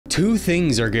Two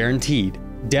things are guaranteed: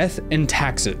 death and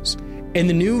taxes. In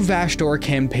the new Vashdor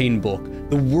campaign book,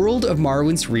 the world of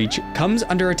Marwyn's Reach comes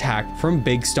under attack from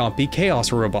big stompy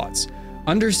chaos robots.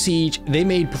 Under siege, they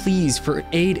made pleas for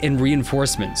aid and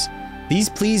reinforcements. These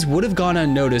pleas would have gone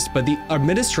unnoticed, but the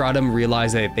Administratum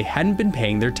realized that they hadn't been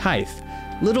paying their tithe.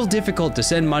 Little difficult to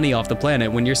send money off the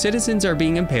planet when your citizens are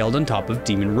being impaled on top of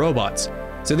demon robots.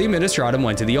 So the Administratum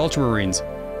went to the Ultramarines.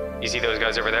 You see those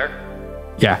guys over there?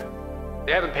 Yeah.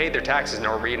 They haven't paid their taxes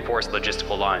nor reinforced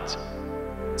logistical lines.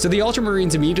 So the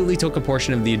Ultramarines immediately took a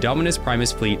portion of the Indominus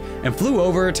Primus fleet and flew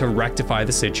over to rectify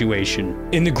the situation.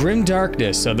 In the grim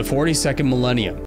darkness of the 42nd millennium,